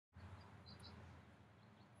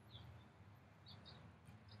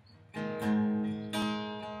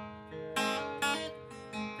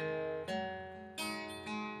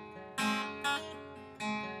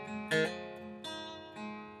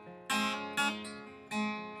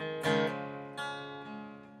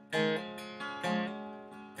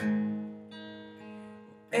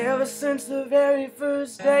Ever since the very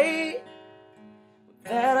first day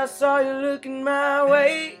that I saw you looking my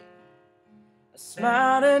way, I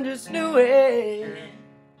smiled and just knew it.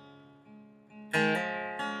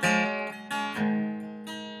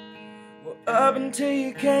 Well, up until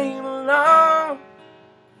you came along,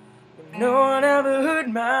 when no one ever heard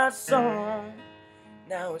my song.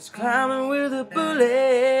 Now it's climbing with a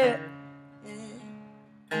bullet.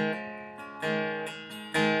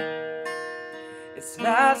 It's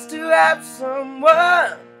nice to have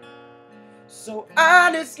someone so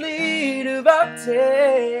honestly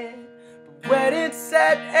devoted, but when it's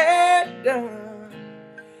said and done,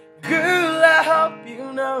 girl, I hope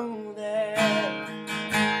you know that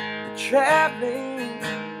the traveling,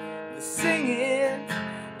 the singing,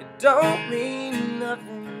 it don't mean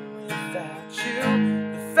nothing without you.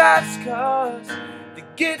 The fast cars, the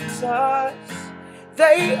guitars,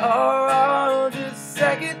 they are all just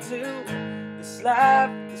second to this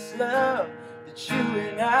life, this love that you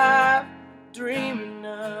and I dreaming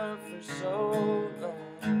of for so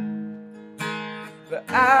long. But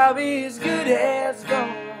I'll be as good as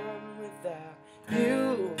gone without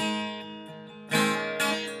you.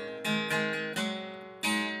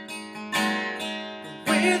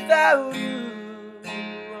 Without you.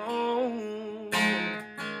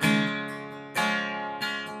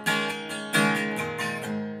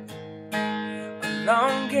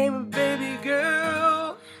 Along came a baby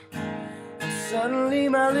girl, and suddenly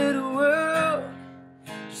my little world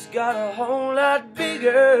just got a whole lot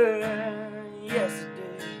bigger. Yes, it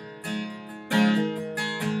did.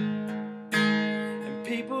 And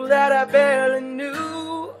people that I barely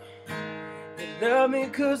knew, they love me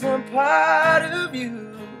 'cause I'm part of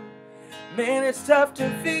you. Man, it's tough to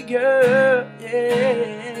figure,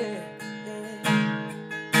 yeah.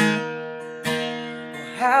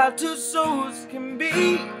 How two souls can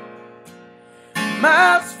be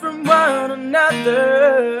miles from one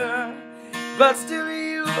another, but still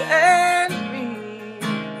you and me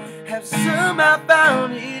have somehow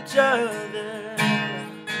found each other.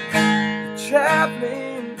 The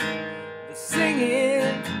traveling, the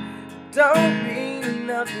singing, don't mean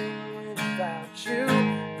nothing without you.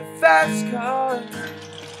 The fast cars,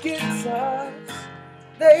 the guitars,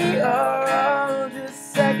 they are all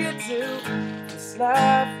just second to this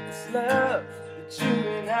life, this love that you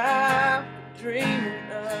and I were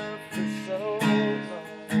dreaming of for so long.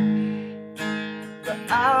 But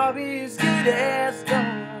I'll be as good as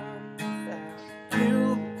gone without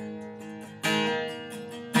you.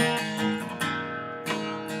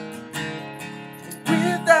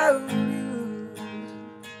 Without you.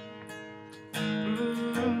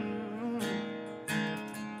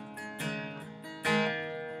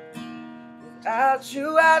 Without you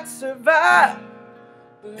I'd survive,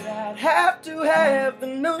 but I'd have to have the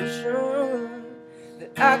notion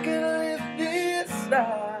that I can live this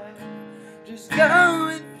life just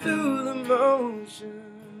going through the motions.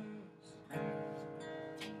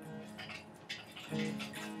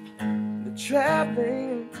 The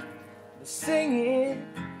traveling, the singing,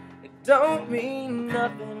 it don't mean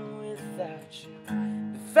nothing without you.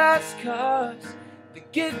 The fast cars, the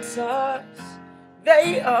guitars,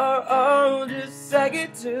 they are all just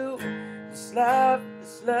second to this life,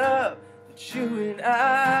 this love that you and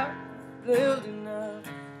I are building up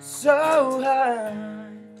so high.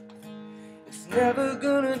 It's never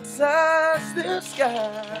gonna touch the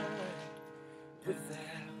sky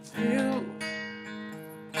without you.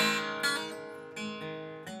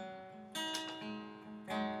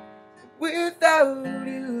 Without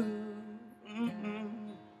you.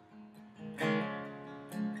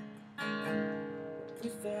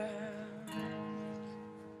 Without.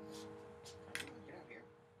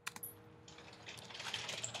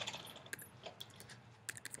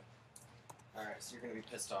 Alright, so you're gonna be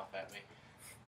pissed off at me.